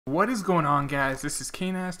What is going on, guys? This is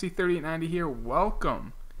KNasty3890 here.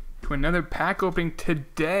 Welcome to another pack opening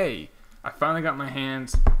today. I finally got my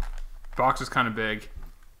hands. Box is kind of big,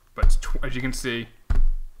 but it's as you can see,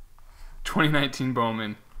 2019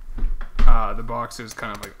 Bowman. The box is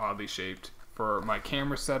kind of like oddly shaped for my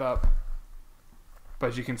camera setup, but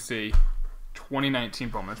as you can see, 2019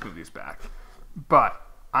 Bowman. Let's move these back. But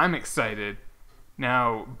I'm excited.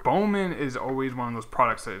 Now, Bowman is always one of those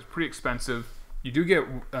products that is pretty expensive. You do get,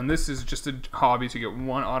 and this is just a hobby, to get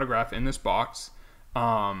one autograph in this box. It's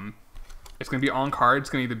going to be on card. It's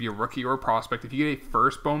going to either be a rookie or a prospect. If you get a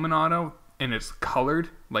first Bowman auto and it's colored,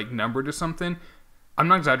 like numbered or something, I'm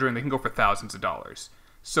not exaggerating, they can go for thousands of dollars.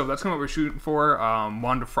 So that's kind of what we're shooting for.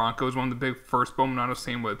 Juan DeFranco is one of the big first Bowman autos.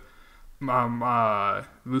 Same with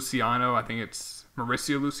Luciano. I think it's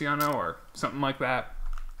Mauricio Luciano or something like that.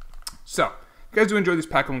 So, if you guys do enjoy these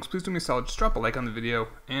pack openings, please do me a solid. Just drop a like on the video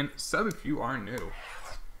and sub if you are new.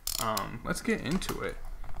 Let's get into it.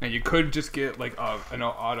 Now, you could just get like an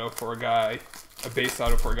auto for a guy, a base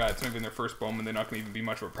auto for a guy. It's not even their first Bowman. They're not going to even be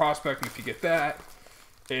much of a prospect. And if you get that,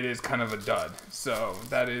 it is kind of a dud. So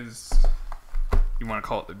that is, you want to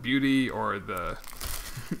call it the beauty or the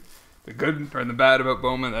the good or the bad about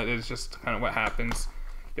Bowman. That is just kind of what happens.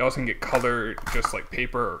 You also can get color just like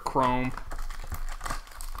paper or chrome.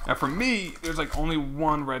 Now for me, there's like only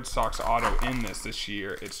one Red Sox auto in this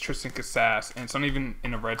year. It's Tristan Casas, and it's not even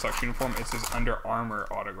in a Red Sox uniform. It's his Under Armour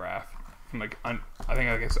autograph. From like I think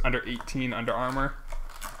it's under 18 Under Armour.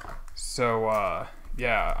 So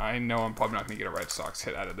yeah, I know I'm probably not going to get a Red Sox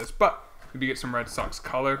hit out of this, but if you get some Red Sox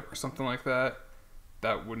color or something like that,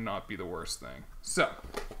 that would not be the worst thing. So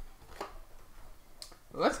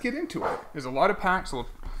let's get into it. There's a lot of packs. So we'll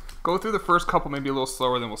go through the first couple maybe a little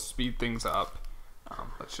slower, then we'll speed things up.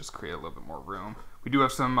 Let's just create a little bit more room. We do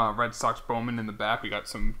have some Red Sox Bowman in the back. We got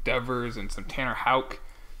some Devers and some Tanner Houck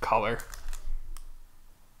color.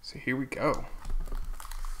 So here we go.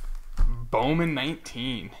 Bowman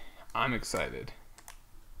 19. I'm excited.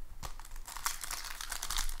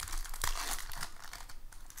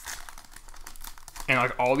 And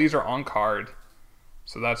like all these are on card,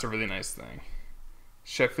 so that's a really nice thing.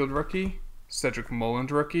 Sheffield rookie, Cedric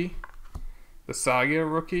Mullins rookie, the Saga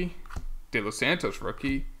rookie, De Los Santos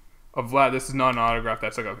rookie, of Vlad. This is not an autograph.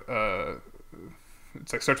 That's like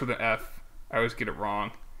it's like starts with an F. I always get it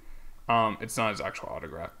wrong. It's not his actual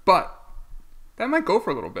autograph, but that might go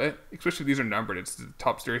for a little bit, especially if these are numbered. It's the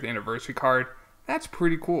top 30th anniversary card. That's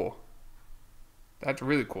pretty cool. That's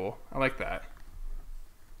really cool. I like that.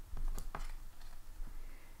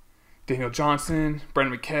 Daniel Johnson,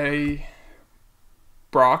 Brendan McKay,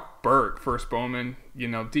 Brock Burke, first Bowman,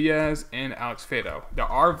 Diaz, and Alex Fado. There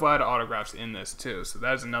are Vlad autographs in this too, so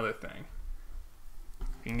that is another thing.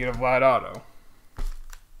 If you can get a Vlad auto,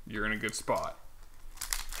 you're in a good spot.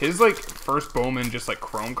 His like first Bowman, just like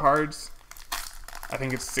chrome cards, I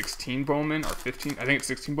think it's 16 Bowman or 15. I think it's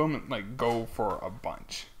 16 Bowman. Like go for a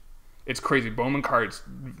bunch. It's crazy. Bowman cards,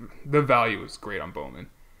 the value is great on Bowman.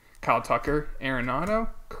 Kyle Tucker, Arenado,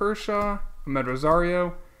 Kershaw, Ahmed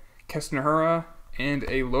Rosario, Kesnahura, and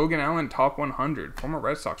a Logan Allen top 100, former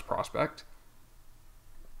Red Sox prospect.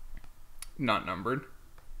 Not numbered.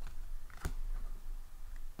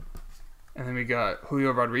 And then we got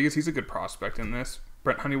Julio Rodriguez. He's a good prospect in this.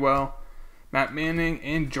 Brent Honeywell, Matt Manning,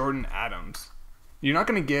 and Jordan Adams. You're not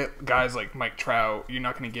going to get guys like Mike Trout. You're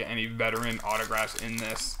not going to get any veteran autographs in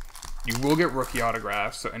this. You will get rookie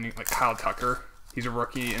autographs. So any like Kyle Tucker, he's a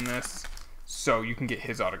rookie in this. So you can get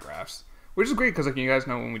his autographs. Which is great because, like you guys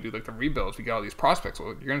know, when we do like the rebuilds, we get all these prospects.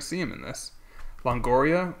 Well, you're gonna see him in this.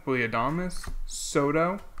 Longoria, Willie Adames,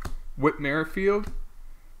 Soto, Whit Merrifield.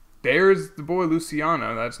 There's the boy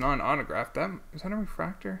Luciano. That's not an autograph. Is that a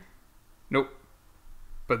refractor? Nope.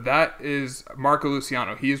 But that is Marco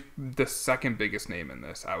Luciano. He is the second biggest name in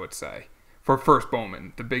this, I would say, for first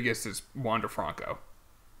Bowman. The biggest is Juan DeFranco.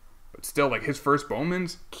 But still, like his first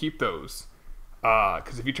Bowmans, keep those,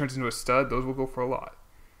 because if he turns into a stud, those will go for a lot.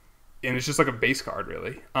 And it's just like a base card,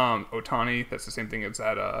 really. Otani, that's the same thing as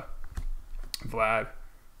that Vlad.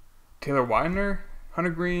 Taylor Widener, Hunter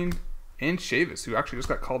Green, and Chavis, who actually just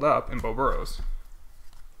got called up, and Bo Burrows.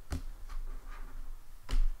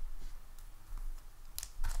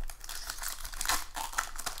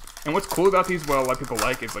 And what's cool about these, what a lot of people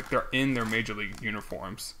like, is like they're in their major league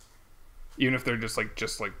uniforms. Even if they're just like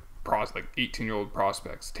 18-year-old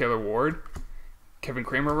prospects. Taylor Ward, Kevin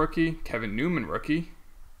Kramer rookie, Kevin Newman rookie.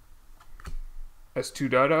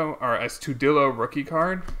 Estudillo rookie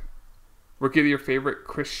card. Rookie of your favorite,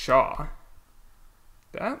 Chris Shaw.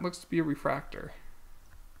 That looks to be a refractor.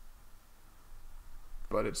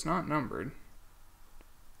 But it's not numbered.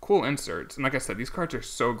 Cool inserts. And like I said, these cards are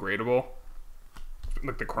so gradable.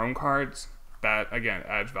 Like the chrome cards, that again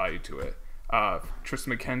adds value to it.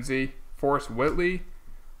 Tristan McKenzie, Forrest Whitley,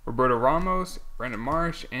 Roberto Ramos, Brandon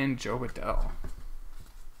Marsh, and Joe Waddell.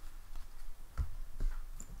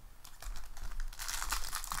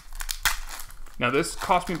 Now this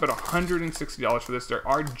cost me about $160 for this. There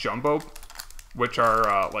are jumbo, which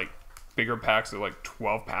are like bigger packs. They're like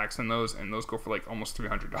 12 packs in those, and those go for like almost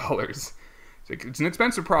 $300. It's an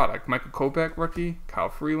expensive product. Michael Kopech, rookie. Kyle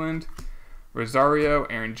Freeland, Rosario,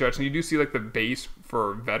 Aaron Judge. And you do see like the base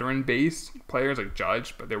for veteran base players like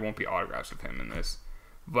Judge, but there won't be autographs of him in this.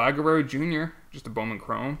 Vlad Guerrero Jr., just a Bowman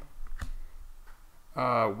Chrome.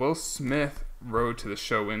 Will Smith, Road to the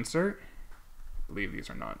Show insert. I believe these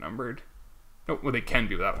are not numbered. No, well, they can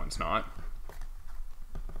be, but that one's not.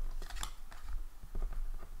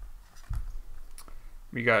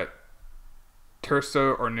 We got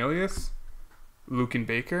Terso Ornelius, Lucan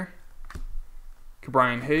Baker,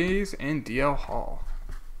 Brian Hayes, and DL Hall.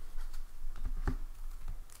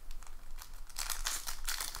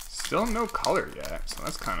 Still no color yet, so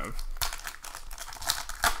that's kind of...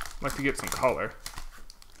 I'd like to get some color.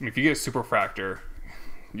 I mean, if you get a Superfractor,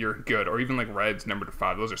 you're good. Or even like Reds, number to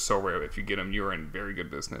 5. Those are so rare. If you get them, you're in very good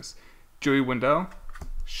business. Joey Wendell,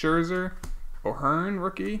 Scherzer, O'Hearn,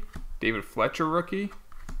 rookie. David Fletcher, rookie.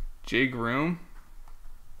 Jay Groom.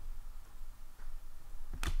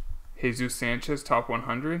 Jesus Sanchez, top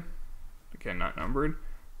 100. Again, not numbered.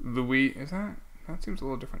 Louis, is that? That seems a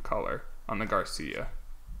little different color on the Garcia,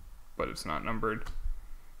 but it's not numbered.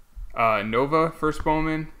 Nova, first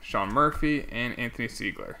Bowman, Sean Murphy, and Anthony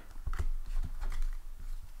Siegler.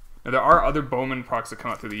 Now, there are other Bowman products that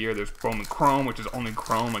come out through the year. There's Bowman Chrome, which is only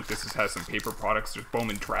Chrome. Like, this has some paper products. There's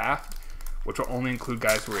Bowman Draft, which will only include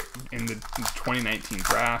guys who are in the 2019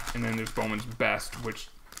 draft. And then there's Bowman's Best, which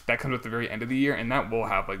that comes at the very end of the year, and that will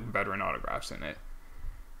have, like, veteran autographs in it.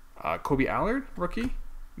 Kobe Allard, rookie.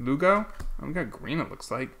 Lugo. Oh, we got green, it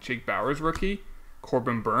looks like. Jake Bowers, rookie.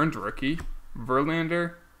 Corbin Burns, rookie.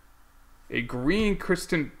 Verlander. A green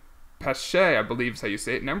Kristen Pache, I believe is how you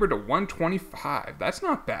say it. Number to 125. That's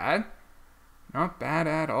not bad. Not bad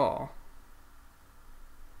at all.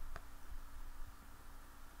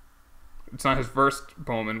 It's not his first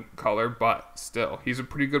Bowman color, but still, he's a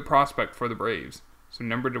pretty good prospect for the Braves. So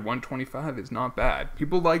number to 125 is not bad.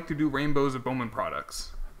 People like to do rainbows of Bowman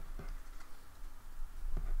products.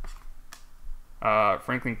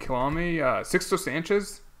 Franklin Kilame, Sixto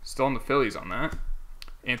Sanchez, still in the Phillies on that.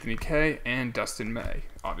 Anthony Kay, and Dustin May.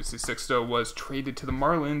 Obviously, Sixto was traded to the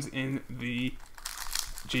Marlins in the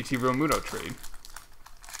JT Realmuto trade.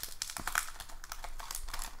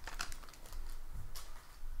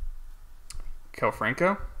 Kel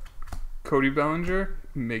Franco, Cody Bellinger,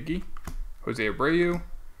 Miggy, Jose Abreu,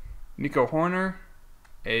 Nico Horner,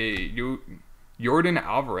 a Jordan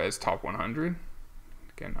Alvarez top 100,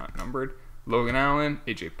 again not numbered, Logan Allen,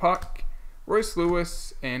 AJ Puck, Royce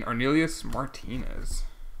Lewis, and Arnelius Martinez.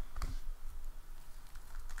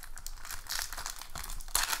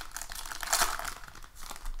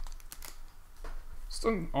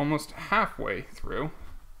 Still almost halfway through.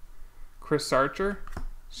 Chris Archer,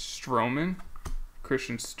 Stroman,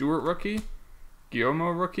 Christian Stewart rookie, Guillermo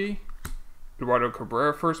rookie, Eduardo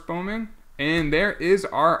Cabrera first Bowman, and there is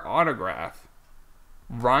our autograph.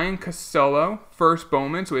 Ryan Costello, first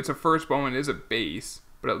Bowman, so it's a first Bowman, it is a base,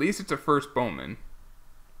 but at least it's a first Bowman.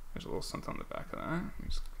 There's a little something on the back of that. Let me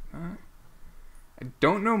just click that. I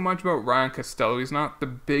don't know much about Ryan Costello. He's not the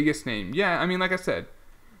biggest name. Yeah, I mean, like I said,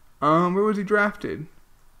 where was he drafted?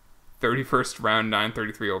 31st round,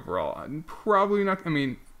 933 overall. Probably not. I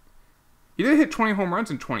mean, he did hit 20 home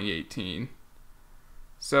runs in 2018.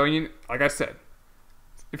 So, like I said,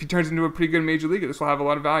 if he turns into a pretty good major leaguer, this will have a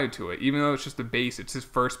lot of value to it. Even though it's just the base, it's his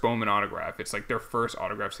first Bowman autograph. It's like their first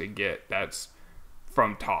autographs they get. That's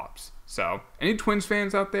from Topps. So, any Twins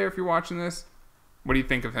fans out there, if you're watching this, what do you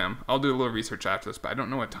think of him? I'll do a little research after this, but I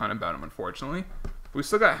don't know a ton about him, unfortunately. We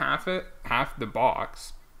still got half the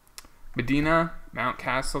box. Medina,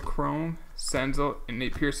 Mountcastle, Chrome, Senzel, and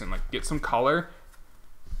Nate Pearson. Like, get some color.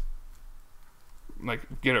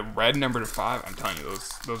 Like, get a red number to 5. I'm telling you,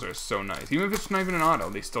 those are so nice. Even if it's not even an auto,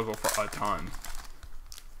 they still go for a ton.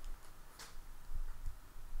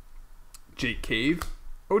 Jake Cave,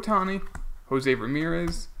 Ohtani, Jose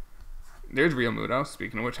Ramirez. There's Realmuto,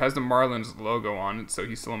 speaking of which, has the Marlins logo on it, so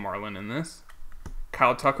he's still a Marlin in this.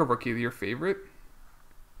 Kyle Tucker, Rookie of the Year favorite.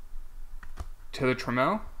 Taylor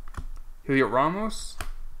Trammell, Julio Ramos,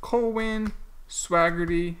 Cole Winn,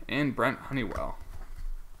 Swaggerty, and Brent Honeywell.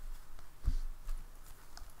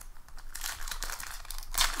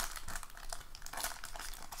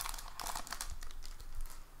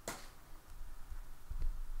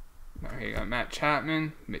 Here you got Matt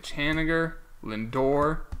Chapman, Mitch Haniger,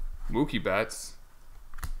 Lindor, Mookie Betts,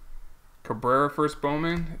 Cabrera first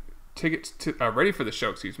Bowman. Tickets to ready for the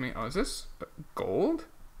show. Excuse me. Oh, is this gold?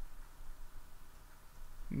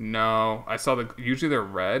 No, I saw usually they're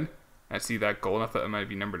red. I see that gold. I thought it might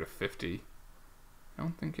be numbered to 50. I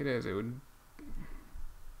don't think it is. It would.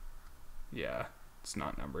 Yeah, it's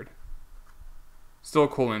not numbered. Still a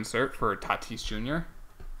cool insert for Tatis Jr.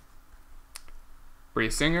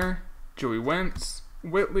 Brady Singer, Joey Wentz,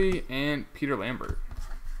 Whitley, and Peter Lambert.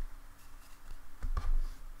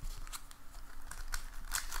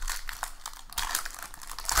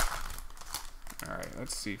 Alright,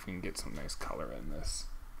 let's see if we can get some nice color in this.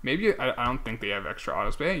 Maybe, I don't think they have extra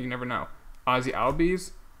autos, but hey, you never know. Ozzy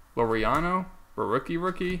Albies, Laureano,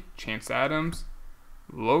 rookie, Chance Adams,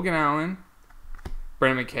 Logan Allen,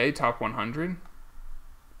 Brandon McKay, top 100,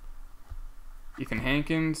 Ethan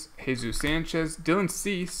Hankins, Jesus Sanchez, Dylan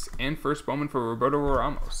Cease, and first Bowman for Roberto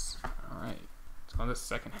Ramos. Alright, let's go on the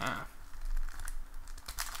second half.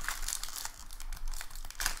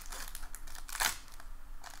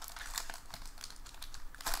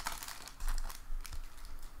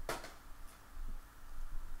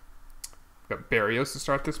 Got Barrios to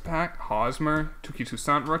start this pack, Hosmer, Tuki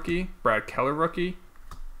Toussaint rookie, Brad Keller rookie,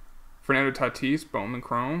 Fernando Tatis, Bowman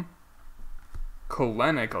Chrome,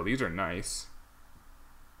 Kelenic, oh these are nice.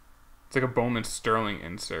 It's like a Bowman Sterling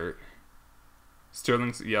insert.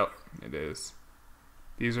 Sterling's, yep, it is.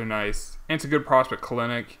 These are nice. And it's a good prospect,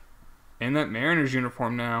 Kelenic. In that Mariners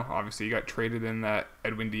uniform now. Obviously, you got traded in that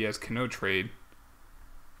Edwin Diaz-Cano trade.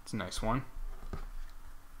 It's a nice one.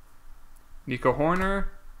 Nico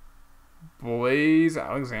Horner, Blaze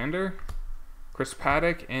Alexander, Chris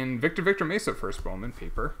Paddock, and Victor Mesa first Bowman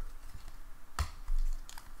paper.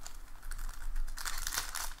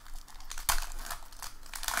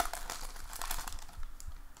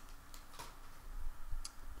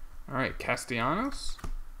 All right, Castellanos,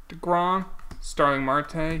 DeGrom, Starling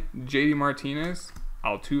Marte, JD Martinez,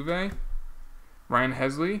 Altuve, Ryan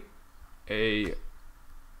Hesley, I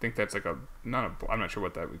think that's like I'm not sure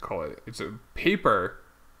what that we call it. It's a paper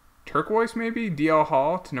turquoise maybe, DL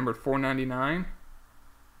Hall to number 499.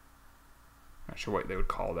 Not sure what they would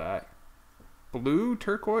call that. Blue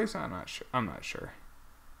turquoise? I'm not sure.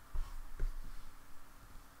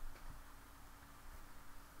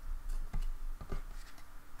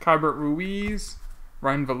 Keibert Ruiz,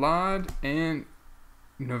 Ryan Vilade, and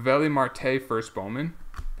Novelli Marte first Bowman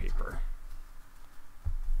paper.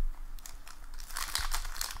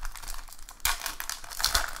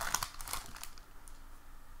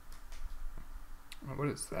 What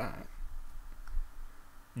is that?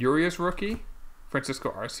 Urias rookie, Francisco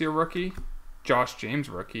Arcia rookie, Josh James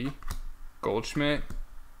rookie, Goldschmidt.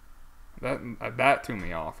 That threw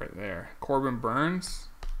me off right there. Corbin Burns.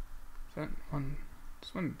 Is that one?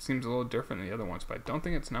 This one seems a little different than the other ones, but I don't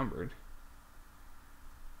think it's numbered.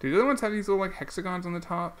 Do the other ones have these little like hexagons on the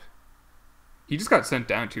top? He just got sent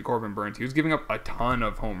down to Corbin Burns. He was giving up a ton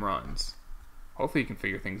of home runs. Hopefully he can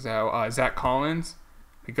figure things out. Zach Collins,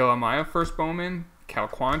 Miguel Amaya first Bowman, Cal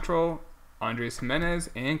Quantrill, Andres Jimenez,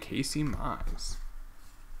 and Casey Mize.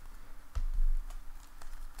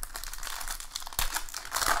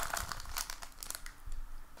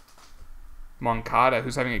 Moncada,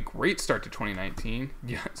 who's having a great start to 2019.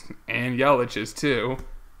 Yes, and Yelich is too.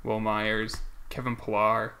 Will Myers, Kevin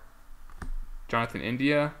Pillar, Jonathan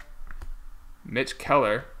India, Mitch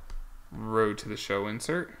Keller, road to the show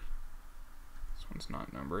insert. This one's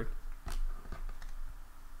not numbered.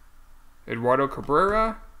 Eduardo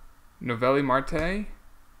Cabrera, Novelli Marte,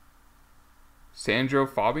 Sandro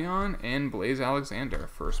Fabian, and Blaze Alexander,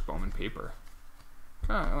 first Bowman paper.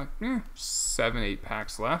 Like 7-8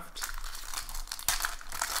 packs left.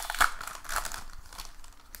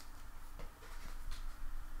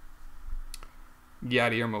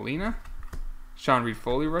 Yadier Molina, Sean Reed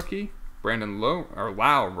Foley rookie, Brandon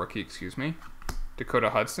Lau rookie, excuse me,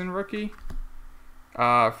 Dakota Hudson rookie,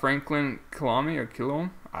 Franklin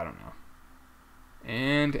Kilome, I don't know,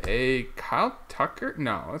 and a Kyle Tucker.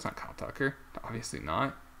 No, that's not Kyle Tucker. Obviously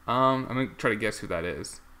not. I'm gonna try to guess who that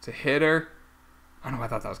is. It's a hitter. I don't know. I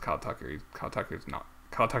thought that was Kyle Tucker. Kyle Tucker's not.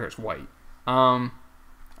 Kyle Tucker's white. I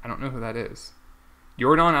don't know who that is.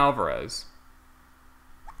 Yordan Alvarez,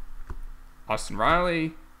 Austin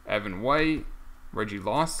Riley, Evan White, Reggie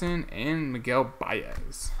Lawson, and Miguel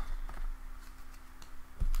Baez.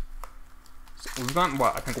 So we've gotten,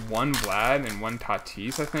 I think one Vlad and one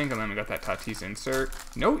Tatis, I think, and then we got that Tatis insert.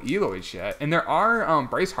 No Eloys yet. And there are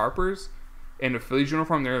Bryce Harper's in the Phillies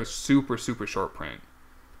uniform. They're a super, super short print.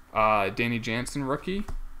 Danny Jansen, rookie.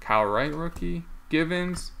 Kyle Wright, rookie.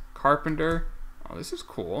 Givens, Carpenter. Oh, this is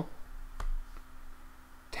cool.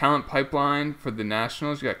 Talent pipeline for the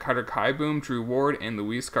Nationals. You got Carter Kieboom, Drew Ward, and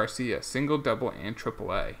Luis Garcia. Single, double, and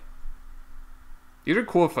AAA. These are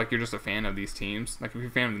cool if like you're just a fan of these teams. Like if you're a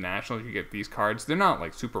fan of the Nationals, you get these cards. They're not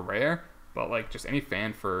like super rare, but like just any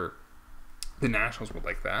fan for the Nationals would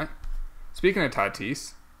like that. Speaking of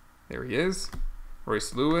Tatis, there he is.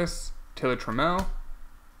 Royce Lewis, Taylor Trammell,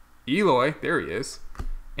 Eloy, there he is,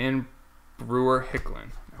 and Brewer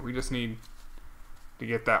Hicklin. We just need to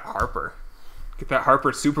get that Harper. Get that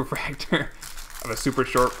Harper superfractor of a super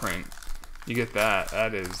short print. You get that.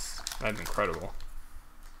 That's incredible.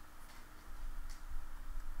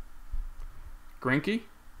 Greinke,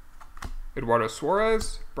 Eduardo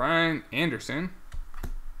Suarez, Brian Anderson,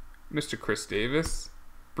 Mr. Chris Davis,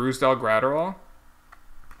 Brusdell Gratterall.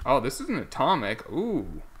 Oh, this is an atomic.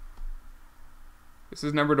 Ooh. This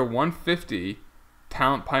is numbered to 150.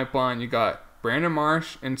 Talent pipeline. You got Brandon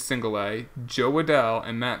Marsh and Single A, Joe Waddell,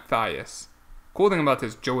 and Matt Thias. Cool thing about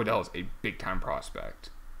this, Joe Waddell is a big-time prospect.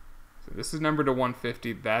 So this is numbered to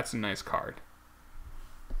 150. That's a nice card.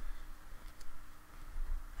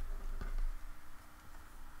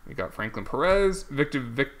 We got Franklin Perez,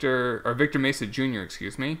 Victor Mesa Jr.,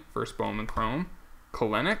 excuse me, first Bowman Chrome,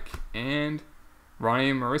 Kalenic, and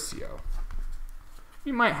Ronnie Mauricio.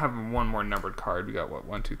 We might have one more numbered card. We got, what,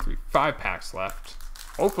 1, 2, 3, 5 packs left.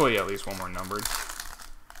 Hopefully at least one more numbered.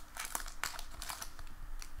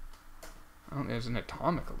 Oh, there's an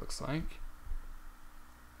atomic, it looks like.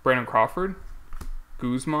 Brandon Crawford,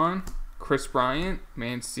 Guzman, Chris Bryant,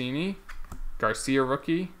 Mancini, Garcia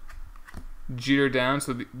rookie, Jeter down.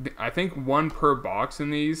 So I think one per box in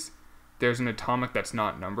these. There's an atomic that's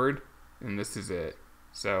not numbered, and this is it.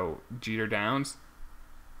 So Jeter Downs,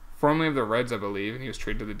 formerly of the Reds, I believe, and he was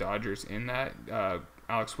traded to the Dodgers in that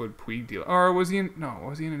Alex Wood Puig deal. Or was he in? No,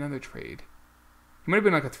 was he in another trade? He might have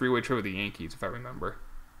been like a 3-way trade with the Yankees, if I remember.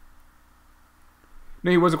 No,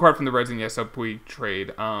 he was acquired from the Reds in the SL Puig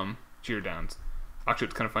trade. Jeter Downs. Actually,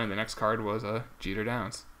 it's kind of funny. The next card was Jeter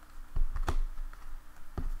Downs.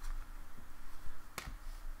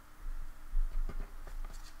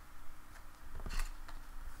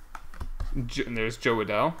 And there's Joe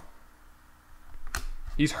Waddell.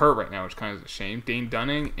 He's hurt right now, which kind of is a shame. Dane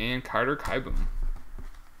Dunning and Carter Kieboom.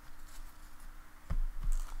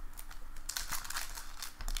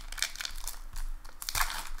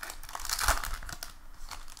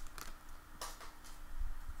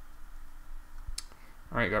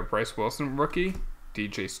 All right, got Bryce Wilson rookie,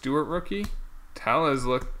 DJ Stewart rookie, Tellez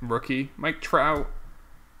rookie, Mike Trout,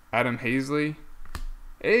 Adam Hazley.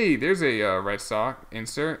 Hey, there's a Red Sox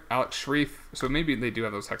insert. Alex Shreve. So maybe they do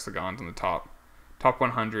have those hexagons on the top. Top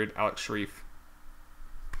 100, Alex Shreve.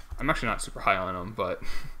 I'm actually not super high on him, but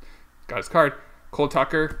got his card. Cole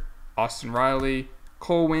Tucker, Austin Riley,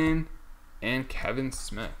 Cole Winn, and Kevin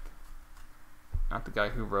Smith. Not the guy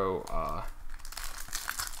who wrote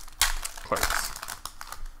Clerks.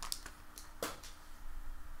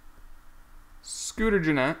 Scooter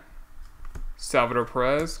Gennett, Salvador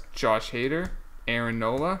Perez, Josh Hader, Aaron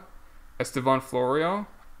Nola, Estevan Florial,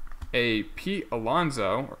 a Peter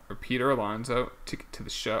Alonso ticket to the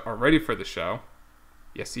show, or ready for the show.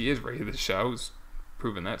 Yes, he is ready for the show. He's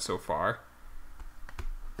proven that so far.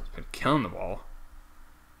 He's been killing the ball.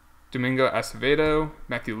 Domingo Acevedo,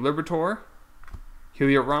 Matthew Liberatore,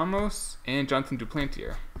 Julio Ramos, and Jonathan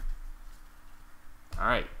Duplantier. All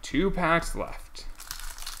right, 2 packs left.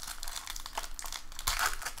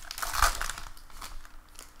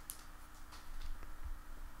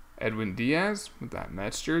 Edwin Diaz with that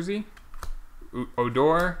Mets jersey.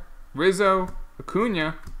 Odor, Rizzo,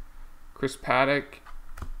 Acuna, Chris Paddock.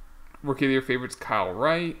 Rookie of the Year favorites Kyle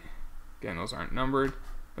Wright. Again, those aren't numbered.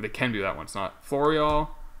 But they can do that one. It's not. Florial,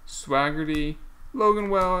 Swaggerty,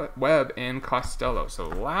 Logan Webb, and Costello. So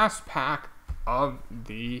last pack of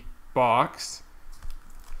the box.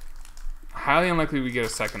 Highly unlikely we get a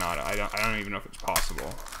second auto. I don't even know if it's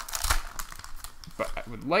possible. But I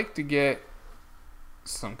would like to get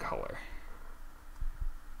some color.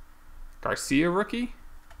 Garcia rookie,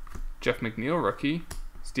 Jeff McNeil rookie,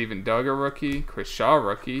 Steven Duggar rookie, Chris Shaw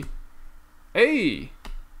rookie. Hey,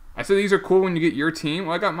 I said these are cool when you get your team.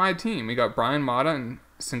 Well, I got my team. We got Brian Mata in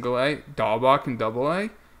single A, Dahlbach in double A,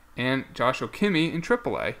 and Josh Okimme in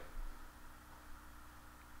triple A.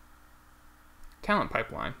 Talent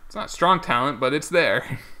pipeline. It's not strong talent, but it's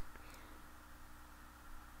there.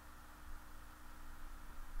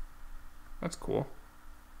 That's cool.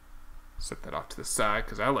 Set that off to the side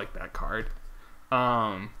because I like that card.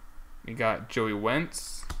 We got Joey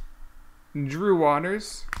Wentz, Drew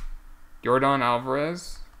Waters, Yordan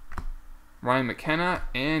Alvarez, Ryan McKenna,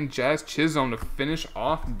 and Jazz Chisholm to finish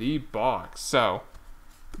off the box. So,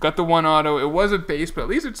 Got the one auto. It was a base, but at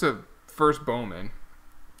least it's a first Bowman.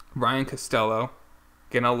 Ryan Costello.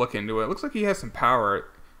 Again, I'll look into it. Looks like he has some power.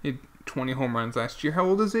 He had 20 home runs last year. How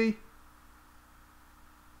old is he?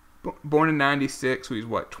 Born in 96, so he's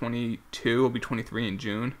what, 22? He'll be 23 in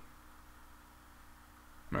June.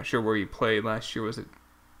 I'm not sure where he played last year. Was it?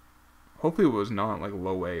 Hopefully it was not like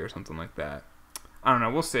low A or something like that. I don't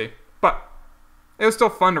know. We'll see. But it was still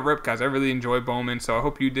fun to rip, guys. I really enjoyed Bowman, so I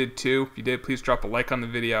hope you did too. If you did, please drop a like on the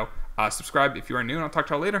video. Subscribe if you are new, and I'll talk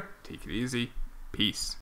to y'all later. Take it easy. Peace.